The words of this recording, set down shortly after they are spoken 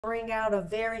Bring out a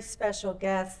very special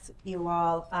guest, you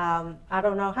all. I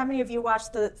don't know, how many of you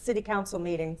watch the city council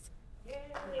meetings?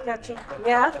 Got you?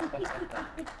 Yeah?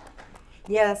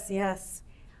 Yes, yes.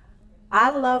 I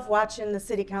love watching the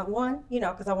city council, one,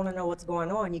 because I want to know what's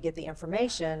going on, you get the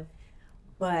information,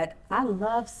 but I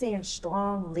love seeing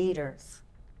strong leaders.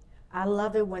 I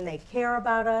love it when they care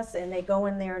about us and they go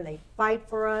in there and they fight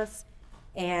for us.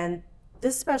 And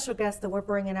this special guest that we're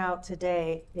bringing out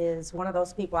today is one of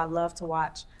those people I love to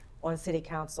watch on city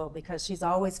council because she's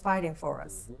always fighting for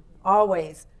us,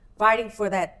 always fighting for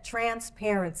that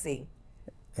transparency.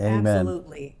 Amen.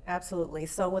 Absolutely, absolutely.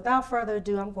 So without further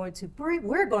ado,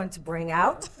 we're going to bring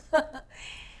out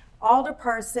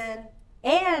Alderperson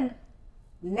and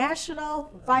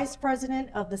National Vice President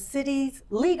of the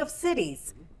League of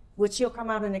Cities, which she'll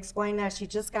come out and explain that. She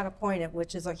just got appointed,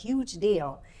 which is a huge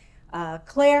deal.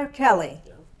 Claire Kelly.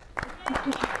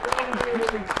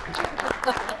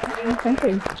 Thank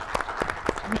you.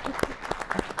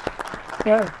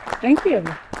 Yeah, thank you.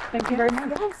 Thank you very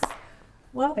much. Yes.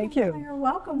 Welcome, thank you. Claire.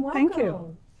 Welcome, welcome. Thank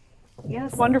you.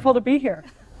 Yes. Wonderful to be here.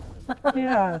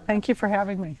 Yeah, thank you for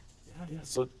having me.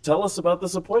 So tell us about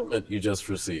this appointment you just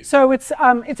received. So it's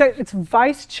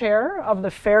vice chair of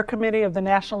the Fair Committee of the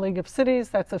National League of Cities.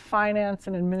 That's a finance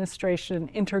and administration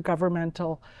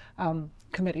intergovernmental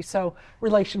committee, so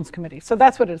relations committee. So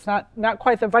that's what it is. Not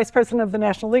quite the vice president of the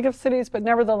National League of Cities, but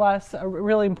nevertheless a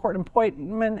really important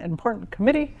appointment, important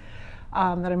committee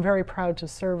that I'm very proud to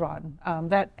serve on.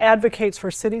 That advocates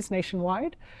for cities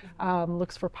nationwide,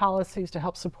 looks for policies to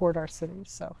help support our cities.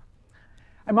 So.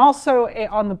 I'm also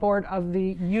on the board of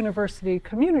the University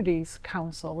Communities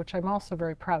Council, which I'm also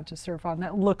very proud to serve on,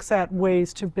 that looks at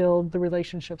ways to build the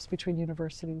relationships between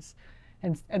universities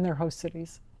and their host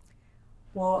cities.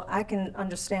 Well, I can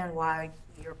understand why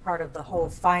you're part of the whole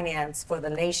finance for the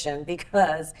nation,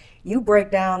 because you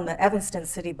break down the Evanston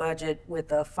city budget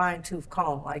with a fine-tooth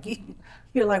comb. Like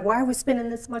you're like, why are we spending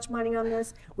this much money on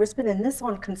this? We're spending this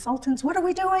on consultants. What are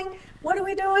we doing? What are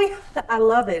we doing? I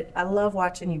love it. I love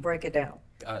watching you break it down.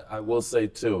 I will say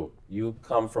too, you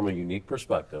come from a unique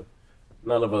perspective.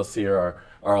 None of us here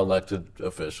are elected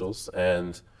officials,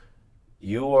 and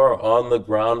you are on the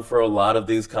ground for a lot of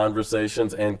these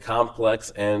conversations and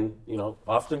complex and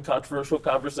often controversial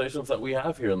conversations that we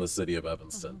have here in the city of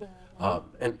Evanston.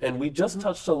 And we just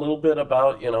touched a little bit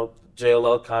about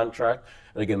JLL contract,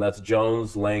 and again that's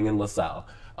Jones, Lang, and LaSalle.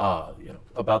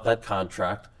 About that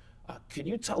contract. Can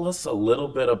you tell us a little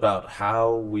bit about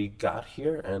how we got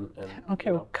here?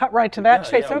 Okay, we'll cut right to that,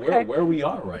 Chase. Yeah, okay. Where we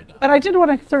are right now. But I did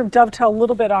want to sort of dovetail a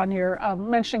little bit on your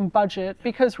mentioning budget,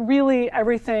 because really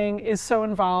everything is so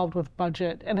involved with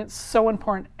budget, and it's so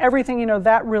important. Everything,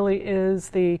 that really is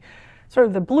the sort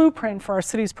of the blueprint for our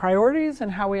city's priorities and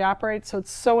how we operate. So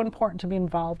it's so important to be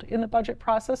involved in the budget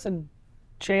process, and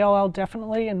JLL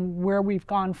definitely, and where we've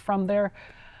gone from there.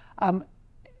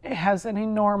 It has an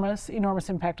enormous, enormous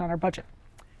impact on our budget.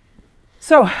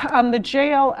 So the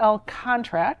JLL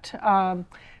contract,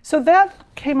 so that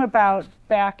came about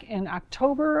back in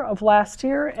October of last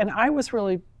year, and I was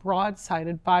really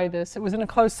broadsided by this. It was in a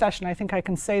closed session. I think I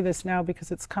can say this now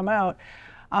because it's come out.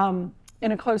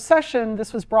 In a closed session,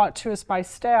 this was brought to us by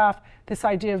staff, this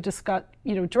idea of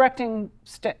directing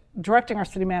our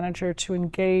city manager to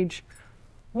engage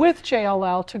with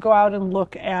JLL to go out and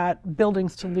look at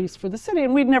buildings to lease for the city.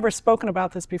 And we'd never spoken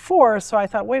about this before, so I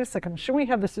thought, wait a second, should we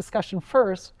have this discussion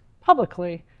first,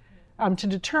 publicly, to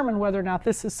determine whether or not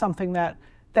this is something that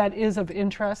is of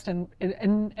interest and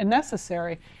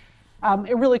necessary.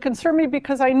 It really concerned me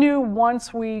because I knew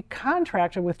once we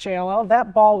contracted with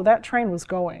JLL, that train was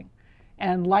going.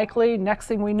 And likely, next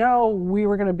thing we know, we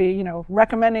were going to be,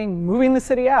 recommending moving the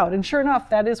city out. And sure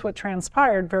enough, that is what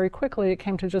transpired very quickly. It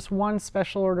came to just one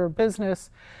special order of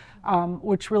business,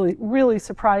 which really, really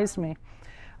surprised me.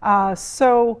 Yeah,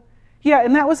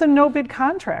 and that was a no-bid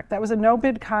contract. That was a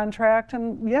no-bid contract,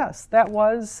 and yes, that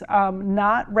was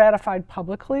not ratified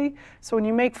publicly. So when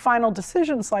you make final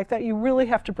decisions like that, you really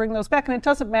have to bring those back. And it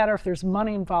doesn't matter if there's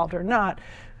money involved or not.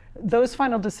 Those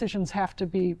final decisions have to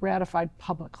be ratified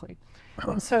publicly.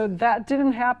 And so that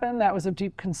didn't happen. That was of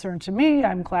deep concern to me.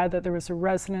 I'm glad that there was a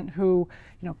resident who,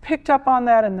 picked up on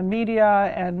that in the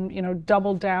media and,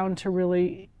 doubled down to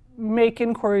really make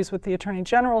inquiries with the Attorney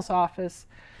General's office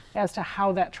as to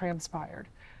how that transpired.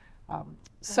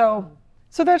 So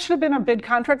that should have been a bid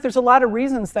contract. There's a lot of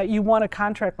reasons that you want a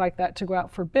contract like that to go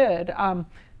out for bid.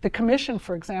 The commission,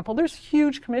 for example, there's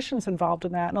huge commissions involved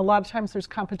in that, and a lot of times there's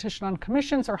competition on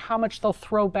commissions or how much they'll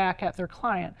throw back at their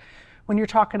client. When you're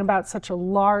talking about such a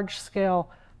large-scale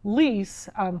lease,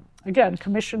 again,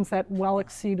 commissions that well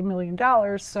exceed $1 million,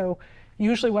 so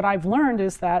usually what I've learned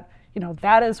is that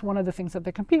that is one of the things that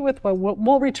they compete with. Well,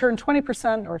 we'll return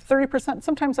 20% or 30%,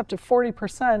 sometimes up to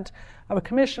 40% of a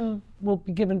commission will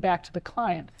be given back to the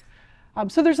client.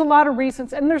 So there's a lot of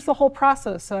reasons, and there's the whole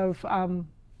process of,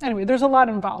 anyway, there's a lot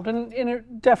involved.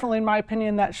 And definitely, in my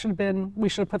opinion, we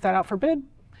should have put that out for bid,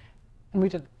 and we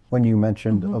didn't. When you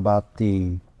mentioned about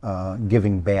the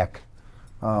giving back,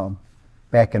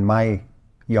 back in my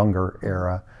younger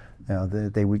era,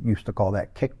 they used to call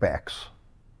that kickbacks,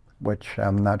 which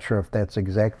I'm not sure if that's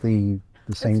exactly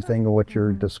the same thing of what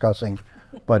you're discussing,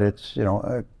 but it's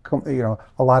a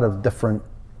lot of different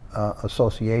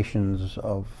associations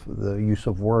of the use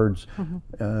of words.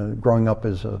 Growing up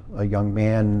as a young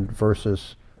man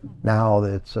versus now,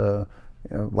 it's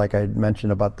like I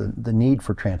mentioned about the need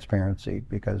for transparency,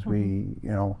 because we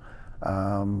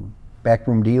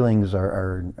backroom dealings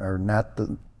are not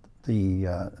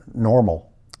the normal.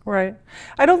 Right.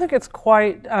 I don't think it's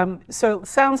quite, so it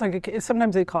sounds like,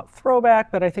 sometimes they call it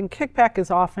throwback, but I think kickback is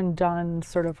often done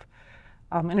sort of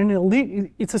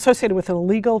it's associated with an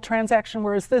illegal transaction,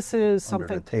 whereas this is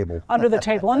something under the table. Under the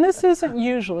table. And this isn't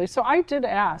usually. So I did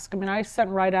ask. I mean, I sent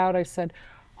right out, I said,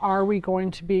 are we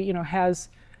going to be, has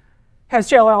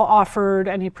JLL offered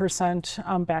any percent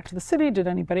back to the city? Did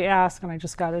anybody ask? And I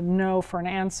just got a no for an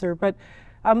answer. But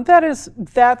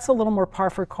that's a little more par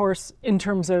for course in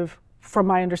terms of, from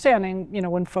my understanding,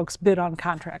 when folks bid on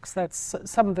contracts. That's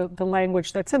some of the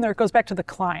language that's in there. It goes back to the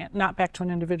client, not back to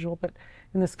an individual, but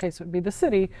in this case it would be the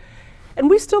city. And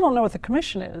we still don't know what the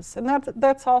commission is, and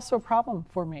that's also a problem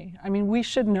for me. I mean, we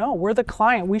should know. We're the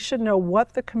client. We should know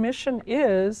what the commission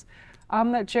is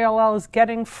that JLL is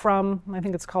getting from, I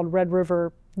think it's called Red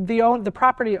River, the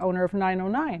property owner of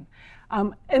 909.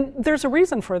 And there's a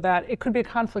reason for that. It could be a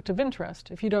conflict of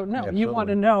interest if you don't know. Absolutely. You want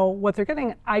to know what they're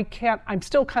getting. I'm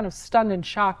still kind of stunned and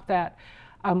shocked that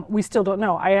we still don't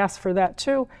know. I asked for that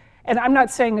too. And I'm not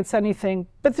saying it's anything,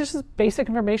 but this is basic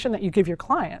information that you give your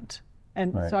client.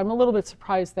 And right. So I'm a little bit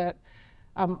surprised that,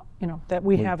 that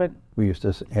we haven't. We used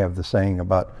to have the saying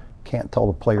about can't tell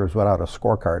the players without a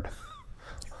scorecard.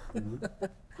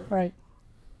 Right.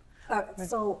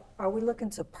 So are we looking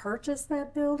to purchase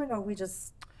that building, or are we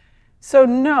just? So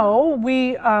no,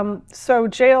 so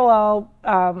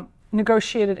JLL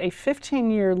negotiated a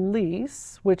 15-year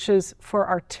lease, which is for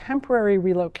our temporary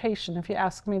relocation. If you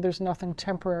ask me, there's nothing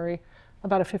temporary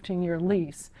about a 15-year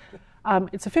lease.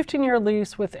 It's a 15-year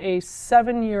lease with a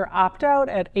 7-year opt-out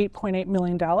at $8.8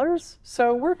 million.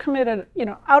 So we're committed,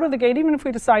 out of the gate, even if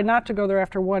we decide not to go there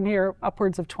after 1 year,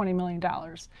 upwards of $20 million.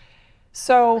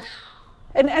 So.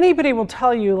 And anybody will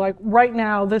tell you, like right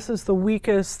now, this is the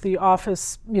weakest the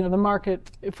office, the market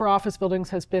for office buildings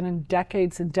has been in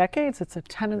decades and decades. It's a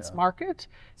tenant's market.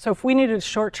 So if we needed a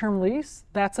short-term lease,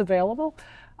 that's available.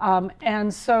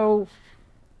 And so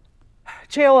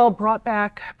JLL brought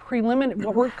back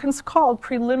what were called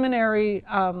preliminary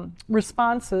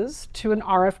responses to an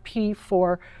RFP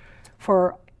for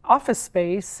office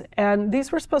space, and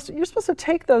these were you're supposed to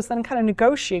take those then kind of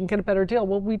negotiate and get a better deal.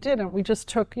 Well, we didn't. We just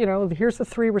took, here's the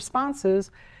 3 responses,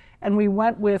 and we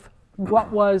went with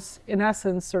what was in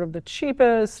essence sort of the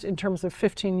cheapest in terms of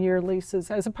 15-year leases,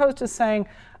 as opposed to saying,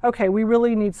 okay, we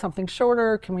really need something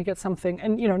shorter. Can we get something,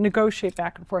 and negotiate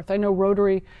back and forth. I know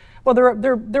Rotary, well,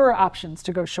 there are options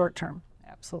to go short term,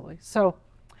 absolutely. So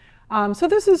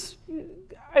this is,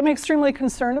 I'm extremely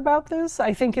concerned about this.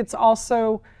 I think it's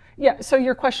also. Yeah, so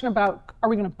your question about are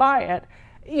we going to buy it,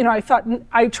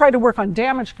 I tried to work on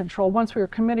damage control. Once we were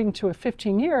committing to a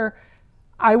 15-year,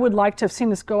 I would like to have seen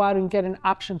this go out and get an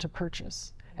option to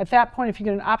purchase. At that point, if you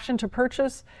get an option to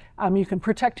purchase, you can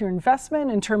protect your investment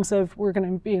in terms of we're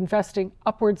going to be investing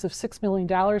upwards of $6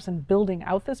 million in building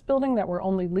out this building that we're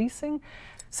only leasing.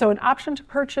 So an option to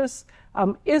purchase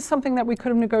is something that we could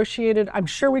have negotiated. I'm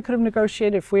sure we could have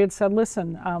negotiated if we had said,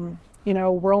 listen,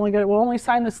 we'll only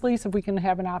sign this lease if we can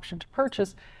have an option to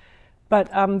purchase,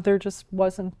 but there just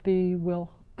wasn't the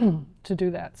will to do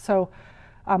that. So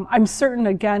I'm certain,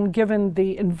 again, given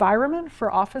the environment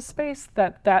for office space,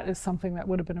 that is something that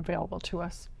would have been available to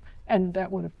us, and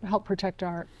that would have helped protect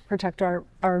our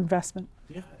investment.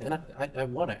 Yeah, and I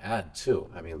want to add too.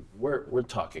 I mean, we're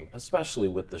talking, especially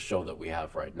with the show that we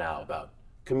have right now, about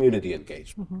community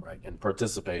engagement, right, and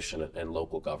participation in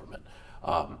local government,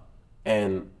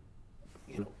 and.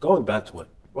 Going back to what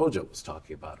Rojo was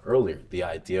talking about earlier, the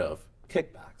idea of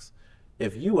kickbacks.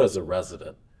 If you as a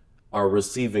resident are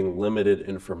receiving limited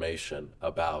information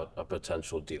about a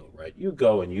potential deal, right? You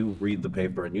go and you read the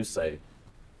paper and you say,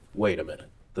 wait a minute,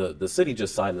 the city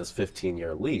just signed this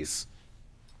 15-year lease.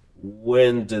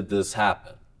 When did this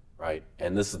happen, right?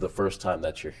 And this is the first time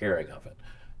that you're hearing of it.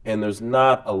 and there's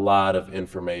not a lot of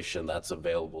information that's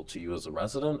available to you as a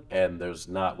resident, and there's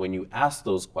not, when you ask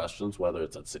those questions, whether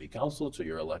it's at city council to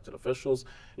your elected officials,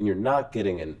 and you're not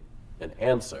getting an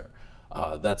answer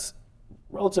that's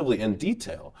relatively in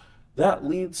detail, that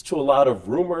leads to a lot of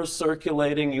rumors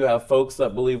circulating. You have folks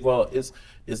that believe, well, is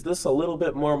this a little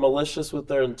bit more malicious with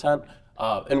their intent?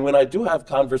 And when I do have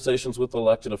conversations with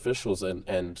elected officials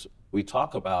and we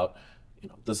talk about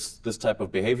this type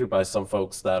of behavior by some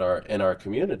folks that are in our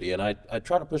community, and I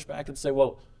try to push back and say,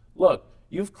 well, look,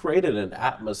 you've created an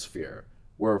atmosphere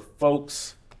where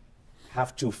folks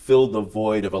have to fill the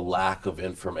void of a lack of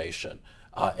information.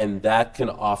 And that can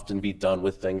often be done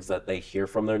with things that they hear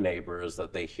from their neighbors,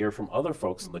 that they hear from other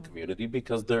folks in the community,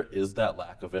 because there is that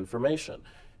lack of information.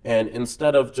 And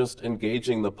instead of just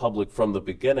engaging the public from the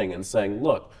beginning and saying,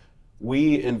 look,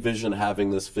 we envision having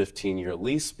this 15-year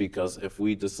lease because if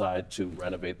we decide to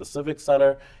renovate the Civic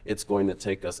Center, it's going to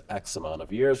take us X amount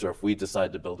of years, or if we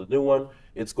decide to build a new one,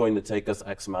 it's going to take us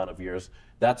X amount of years.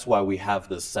 That's why we have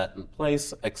this set in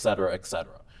place, et cetera, et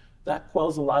cetera. That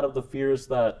quells a lot of the fears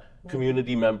that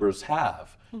community members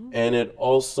have. And it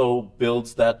also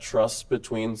builds that trust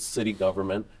between city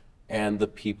government and the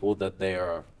people that they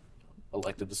are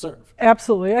elected to serve.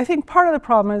 Absolutely. I think part of the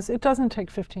problem is it doesn't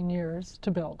take 15 years to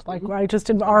build. Like I just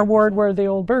in our ward where the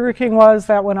old Burger King was,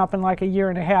 that went up in like a year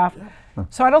and a half.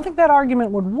 So I don't think that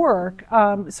argument would work.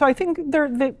 So I think there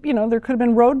could have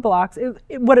been roadblocks.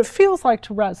 What it feels like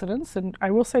to residents, and I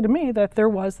will say to me that there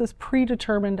was this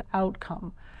predetermined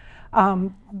outcome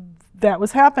that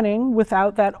was happening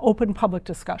without that open public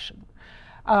discussion.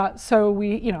 So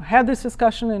we had this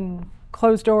discussion in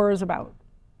closed doors about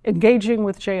engaging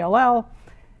with JLL.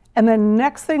 And then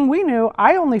next thing we knew,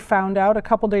 I only found out a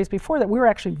couple days before that we were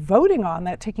actually voting on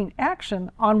that, taking action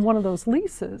on one of those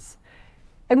leases.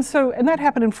 And that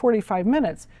happened in 45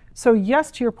 minutes. So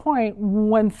yes, to your point,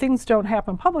 when things don't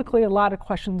happen publicly, a lot of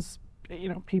questions,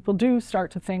 people do start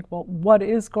to think, well, what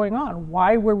is going on?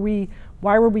 Why were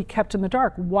we kept in the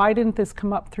dark? Why didn't this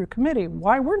come up through committee?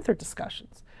 Why weren't there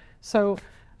discussions? So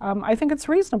I think it's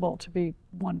reasonable to be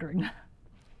wondering.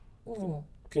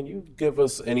 Can you give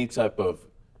us any type of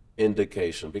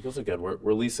indication, because again,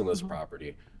 we're leasing this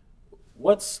property,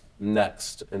 what's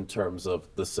next in terms of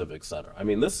the Civic Center? I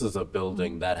mean, this is a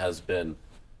building that has been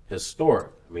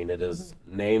historic. I mean, it is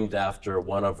named after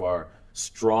one of our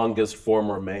strongest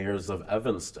former mayors of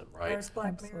Evanston, right? First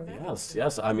Black mayor of Evanston.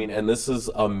 Yes. I mean, and this is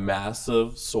a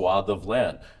massive swath of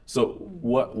land. So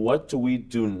what do we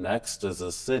do next as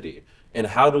a city? And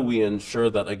how do we ensure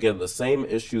that, again, the same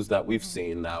issues that we've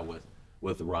seen now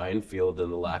with Ryan Field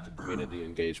and the lack of community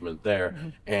engagement there,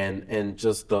 and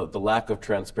just the lack of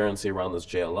transparency around this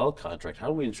JLL contract, how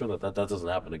do we ensure that doesn't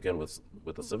happen again with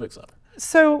the Civic Center?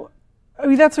 So, I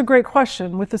mean, that's a great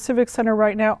question. With the Civic Center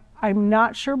right now, I'm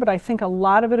not sure, but I think a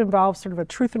lot of it involves sort of a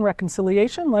truth and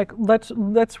reconciliation. Like, let's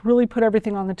really put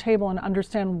everything on the table and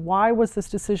understand why was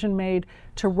this decision made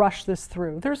to rush this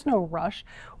through. There's no rush.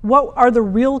 What are the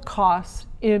real costs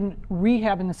in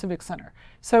rehabbing the Civic Center?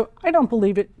 So I don't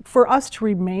believe it, for us to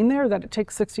remain there, that it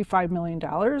takes $65 million.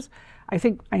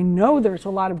 I know there's a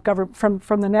lot of government,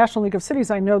 from the National League of Cities,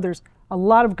 I know there's a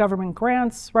lot of government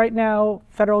grants right now,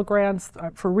 federal grants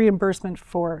for reimbursement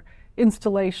for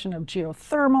installation of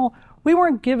geothermal. We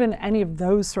weren't given any of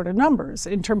those sort of numbers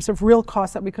in terms of real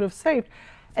costs that we could have saved.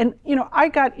 And I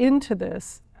got into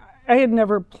this, I had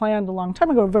never planned a long time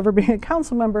ago of ever being a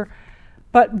council member,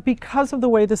 but because of the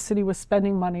way the city was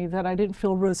spending money that I didn't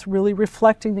feel was really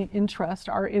reflecting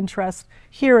our interest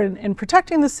here in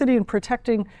protecting the city and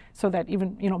protecting so that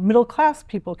even middle class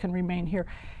people can remain here.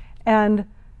 And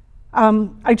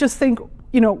I just think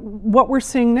what we're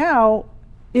seeing now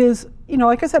is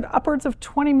like I said, upwards of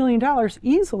 $20 million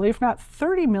easily, if not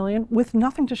 $30 million, with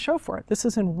nothing to show for it. This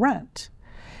is in rent.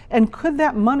 And could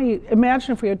that money,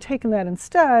 imagine if we had taken that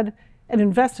instead and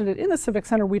invested it in the Civic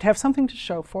Center, we'd have something to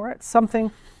show for it,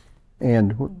 something.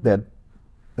 And that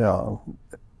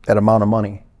amount of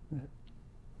money,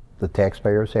 the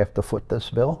taxpayers have to foot this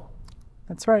bill.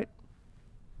 That's right.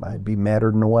 I'd be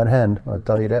madder than a wet hen, I'll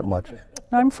tell you that much.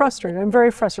 I'm frustrated. I'm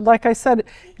very frustrated. Like I said,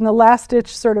 in the last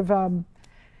ditch sort of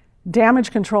damage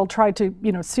control, tried to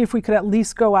see if we could at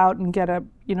least go out and get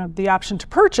the option to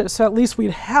purchase, so at least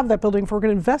we'd have that building if we're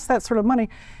going to invest that sort of money.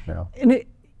 Yeah. And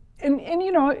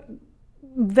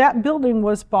that building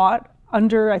was bought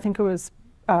under, I think it was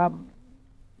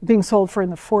being sold for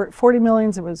in the 40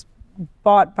 millions. It was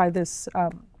bought by this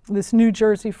New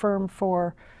Jersey firm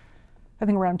for, I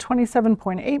think, around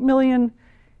 27.8 million.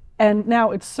 And now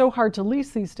it's so hard to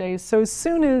lease these days. So as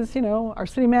soon as our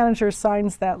city manager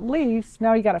signs that lease,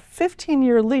 now you got a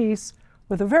 15-year lease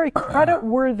with a very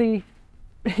credit-worthy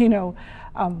you know,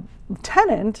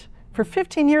 tenant for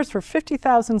 15 years for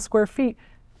 50,000 square feet,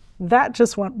 that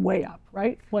just went way up,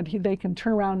 right? They can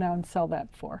turn around now and sell that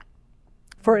for,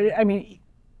 I mean,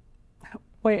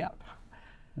 way up.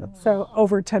 So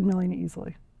over 10 million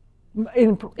easily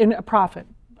in a profit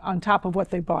on top of what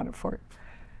they bought it for,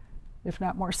 if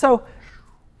not more. So,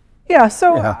 yeah,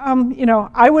 so, you know,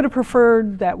 I would have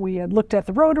preferred that we had looked at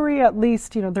the Rotary at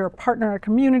least. You know, they're a partner in our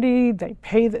community.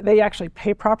 They actually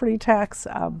pay property tax.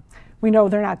 We know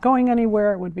they're not going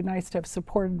anywhere. It would be nice to have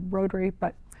supported Rotary,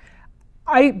 but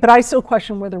I still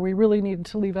question whether we really needed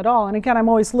to leave at all. And again, I'm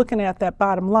always looking at that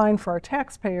bottom line for our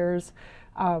taxpayers.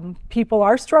 People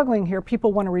are struggling here.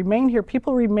 People want to remain here.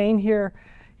 People remain here.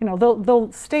 You know,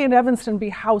 they'll stay in Evanston, be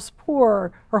house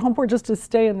poor or home poor just to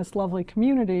stay in this lovely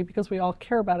community because we all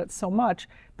care about it so much.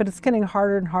 But it's getting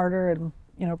harder and harder, and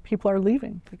you know, people are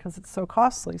leaving because it's so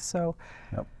costly. So,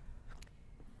 Yep.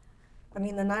 I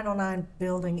mean, the 909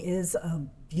 building is a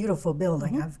beautiful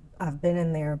building. I've been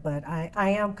in there, but I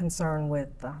am concerned with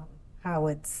how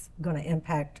it's going to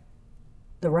impact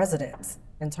the residents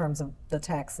in terms of the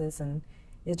taxes, and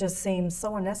it just seems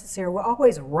so unnecessary. We're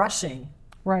always rushing.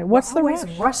 right, what's the Always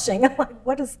rush? rushing. I'm like,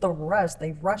 what is the rush?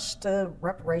 They rush to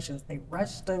reparations. They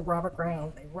rush to Robert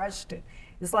Brown. They rush to.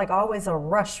 It's like always a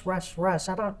rush, rush, rush.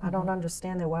 I don't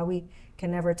understand that. Why we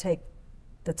can never take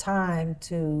the time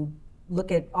to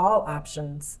look at all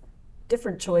options,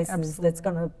 different choices that's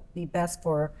going to be best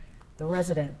for the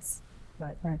residents.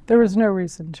 But Right, there was no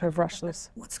reason to have rushed this.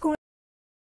 what's going